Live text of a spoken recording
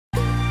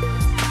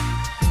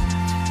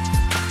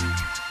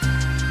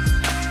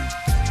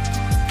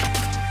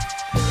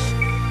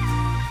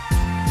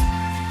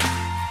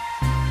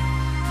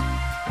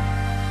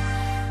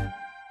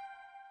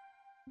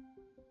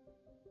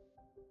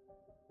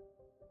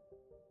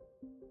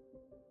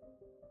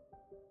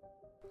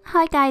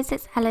Hi guys,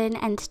 it's Ellen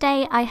and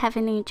today I have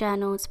a new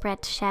journal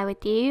spread to share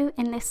with you.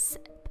 In this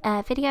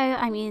video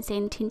I'm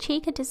using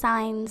Tincika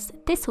Designs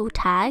thistle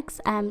tags,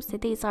 so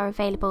these are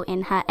available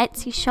in her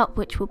Etsy shop,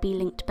 which will be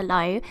linked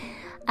below.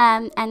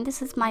 And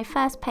this is my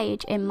first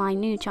page in my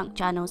new junk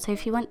journal, so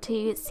if you want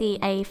to see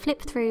a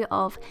flip through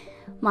of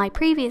my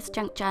previous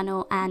junk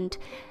journal and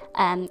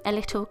a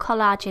little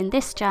collage in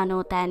this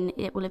journal, then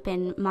it will have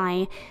been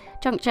my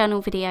junk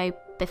journal video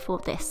before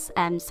this,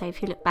 so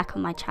if you look back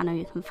on my channel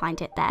you can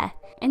find it there.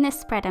 In this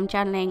spread I'm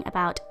journaling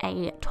about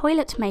a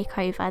toilet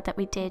makeover that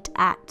we did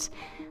at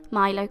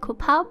my local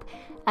pub,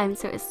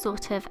 so it's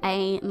sort of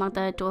a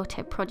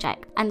mother-daughter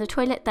project, and the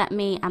toilet that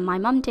me and my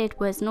mum did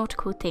was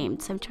nautical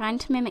themed, so I'm trying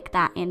to mimic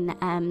that in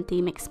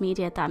the mixed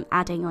media that I'm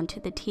adding onto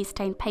the tea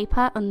stained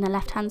paper on the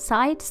left hand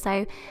side.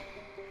 So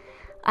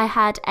I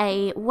had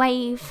a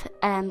wave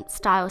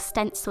style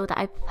stencil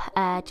that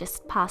I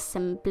just passed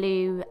some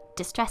blue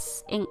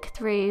distress ink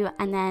through,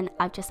 and then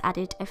I've just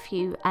added a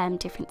few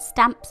different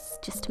stamps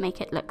just to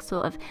make it look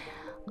sort of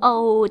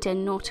old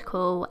and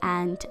nautical,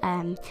 and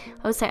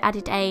also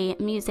added a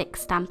music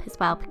stamp as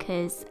well,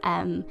 because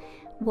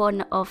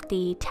one of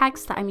the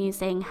tags that I'm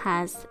using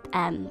has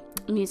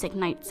music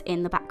notes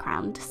in the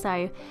background.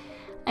 So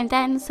I'm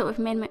then sort of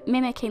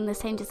mimicking the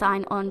same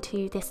design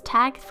onto this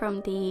tag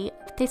from the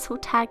thistle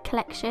tag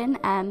collection,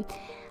 and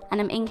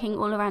I'm inking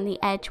all around the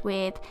edge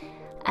with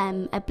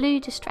a blue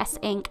distress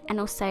ink and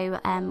also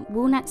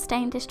walnut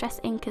stain distress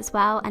ink as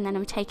well, and then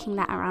I'm taking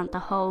that around the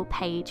whole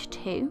page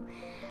too.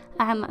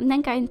 I'm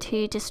then going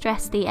to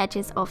distress the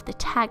edges of the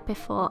tag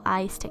before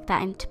I stick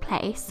that into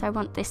place. So I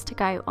want this to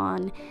go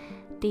on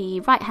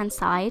the right hand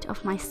side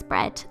of my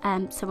spread,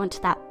 so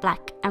onto that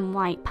black and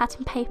white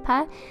pattern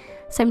paper.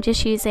 So I'm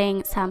just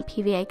using some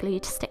PVA glue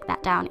to stick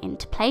that down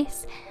into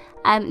place.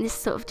 This is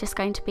sort of just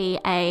going to be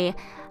a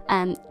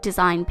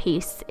design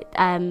piece.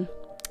 I'm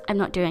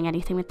not doing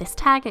anything with this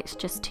tag, it's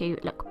just to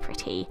look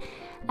pretty.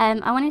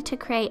 I wanted to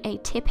create a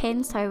tip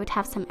in so I would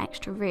have some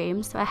extra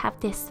room, so I have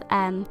this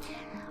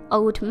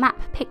old map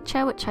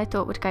picture which I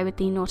thought would go with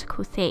the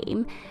nautical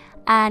theme,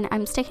 and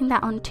I'm sticking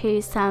that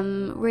onto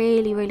some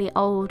really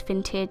old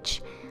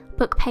vintage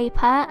book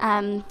paper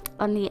on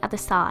the other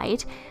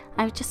side.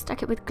 I've just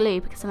stuck it with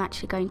glue because I'm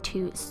actually going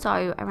to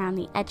sew around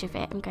the edge of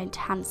it. I'm going to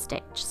hand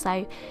stitch,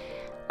 so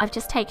I've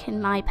just taken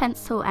my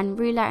pencil and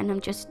ruler and I'm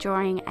just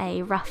drawing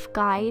a rough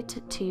guide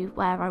to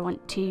where I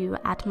want to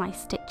add my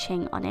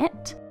stitching on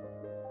it.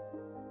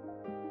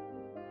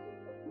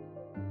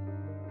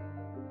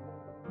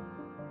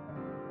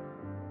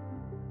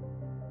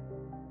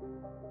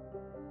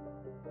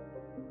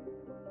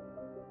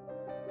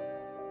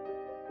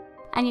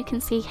 And you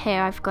can see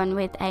here I've gone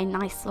with a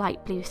nice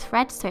light blue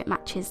thread so it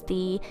matches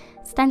the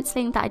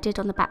stenciling that I did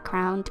on the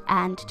background,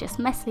 and just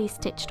messily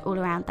stitched all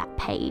around that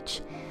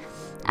page.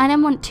 I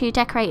then want to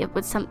decorate it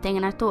with something,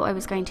 and I thought I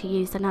was going to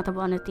use another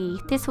one of the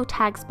thistle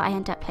tags, but I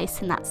ended up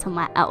placing that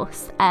somewhere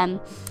else.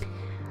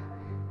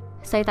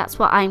 So that's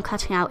what I'm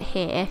cutting out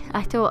here.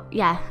 I thought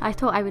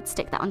I would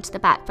stick that onto the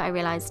back, but I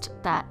realised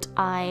that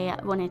I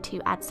wanted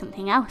to add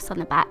something else on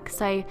the back.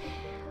 So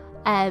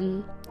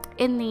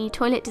in the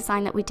toilet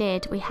design that we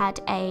did, we had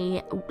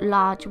a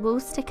large wall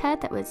sticker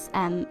that was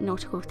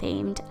nautical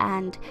themed,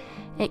 and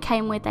it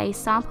came with a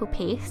sample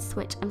piece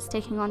which I'm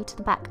sticking onto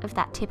the back of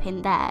that tip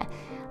in there,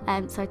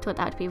 so I thought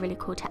that would be really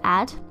cool to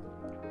add.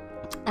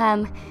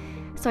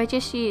 So I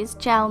just used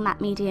gel matte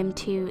medium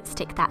to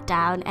stick that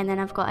down, and then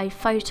I've got a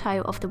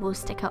photo of the wall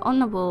sticker on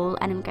the wall,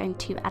 and I'm going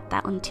to add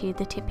that onto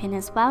the tip in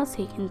as well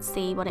so you can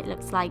see what it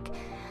looks like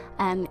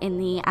in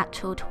the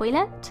actual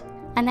toilet.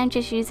 And then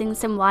just using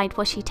some wide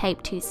washi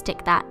tape to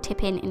stick that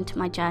tip in into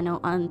my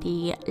journal on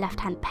the left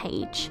hand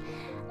page.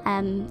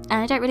 And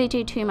I don't really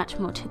do too much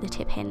more to the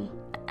tip in,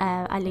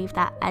 I leave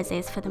that as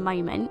is for the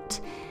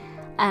moment,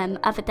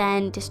 other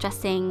than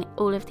distressing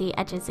all of the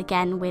edges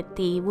again with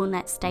the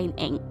walnut stain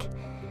ink.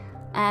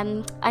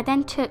 I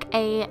then took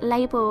a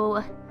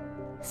label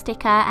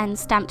sticker and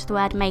stamped the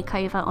word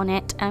makeover on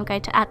it, and I'm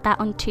going to add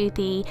that onto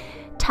the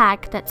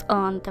tag that's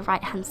on the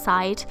right hand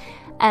side,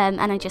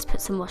 and I just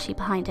put some washi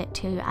behind it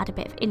to add a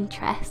bit of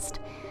interest.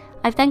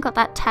 I've then got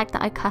that tag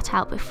that I cut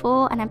out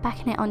before, and I'm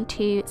backing it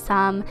onto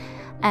some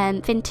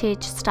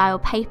vintage style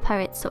paper.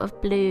 It's sort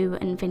of blue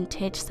and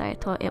vintage, so I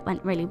thought it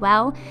went really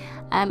well,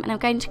 and I'm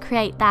going to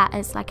create that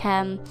as like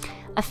a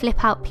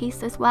flip out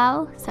piece as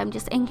well. So I'm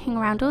just inking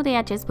around all the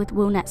edges with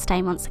walnut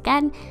stain once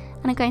again,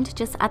 and I'm going to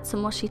just add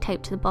some washi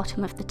tape to the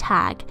bottom of the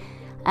tag,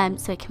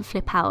 so it can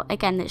flip out.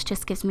 Again, this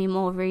just gives me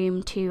more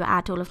room to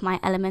add all of my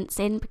elements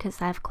in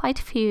because I have quite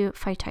a few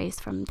photos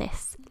from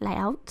this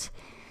layout.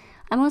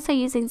 I'm also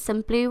using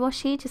some blue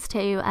washi just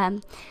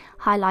to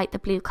highlight the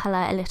blue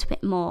colour a little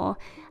bit more,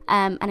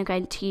 and I'm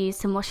going to use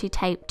some washi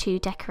tape to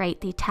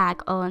decorate the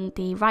tag on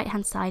the right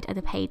hand side of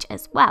the page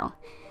as well.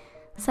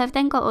 So I've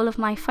then got all of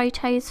my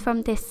photos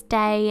from this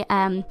day.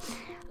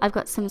 I've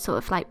got some sort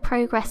of like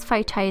progress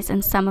photos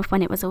and some of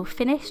when it was all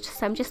finished,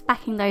 so I'm just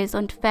backing those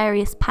onto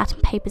various pattern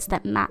papers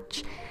that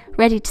match,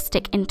 ready to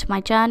stick into my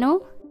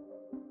journal.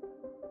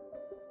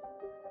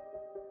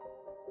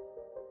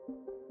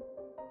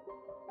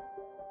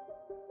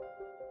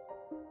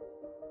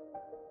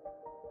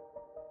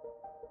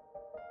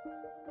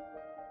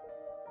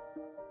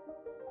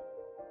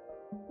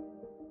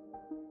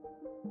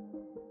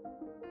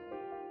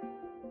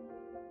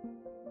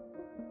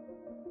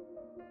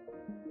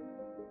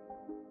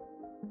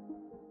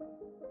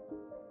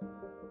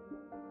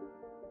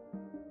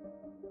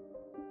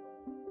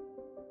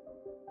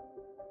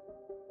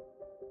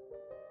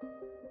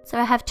 So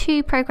I have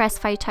 2 progress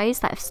photos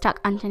that I've stuck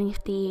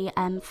underneath the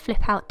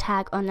flip out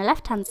tag on the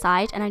left hand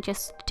side, and I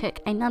just took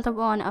another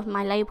one of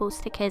my label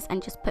stickers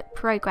and just put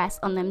progress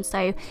on them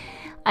so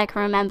I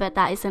can remember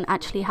that isn't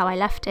actually how I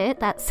left it.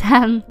 That's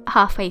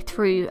halfway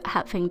through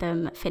having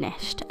them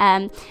finished.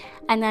 And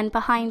then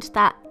behind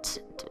that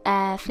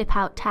flip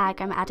out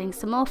tag I'm adding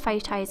some more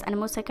photos, and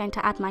I'm also going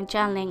to add my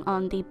journaling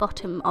on the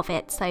bottom of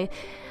it. So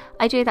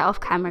I do that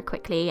off camera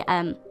quickly.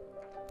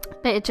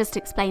 But it just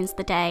explains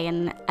the day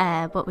and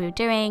what we were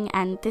doing,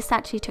 and this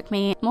actually took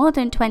me more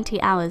than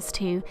 20 hours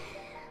to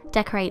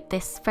decorate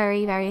this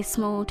very, very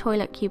small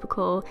toilet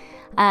cubicle,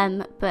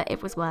 but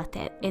it was worth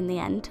it in the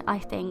end, I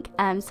think.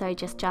 So I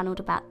just journaled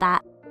about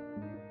that.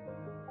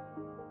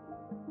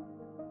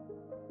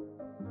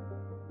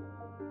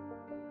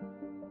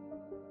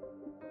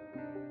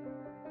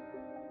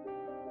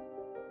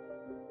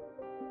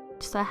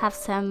 So I have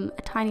some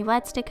tiny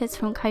word stickers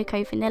from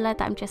Cocoa Vanilla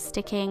that I'm just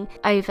sticking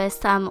over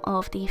some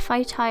of the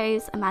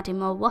photos. I'm adding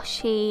more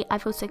washi.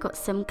 I've also got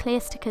some clear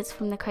stickers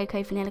from the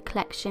Cocoa Vanilla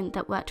collection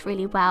that worked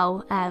really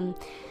well.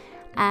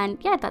 And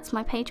yeah, that's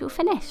my page all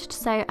finished.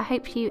 So I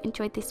hope you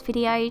enjoyed this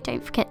video.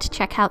 Don't forget to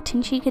check out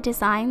Tincika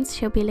Designs.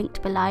 She'll be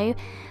linked below.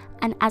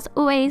 And as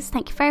always,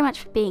 thank you very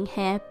much for being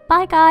here.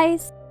 Bye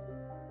guys!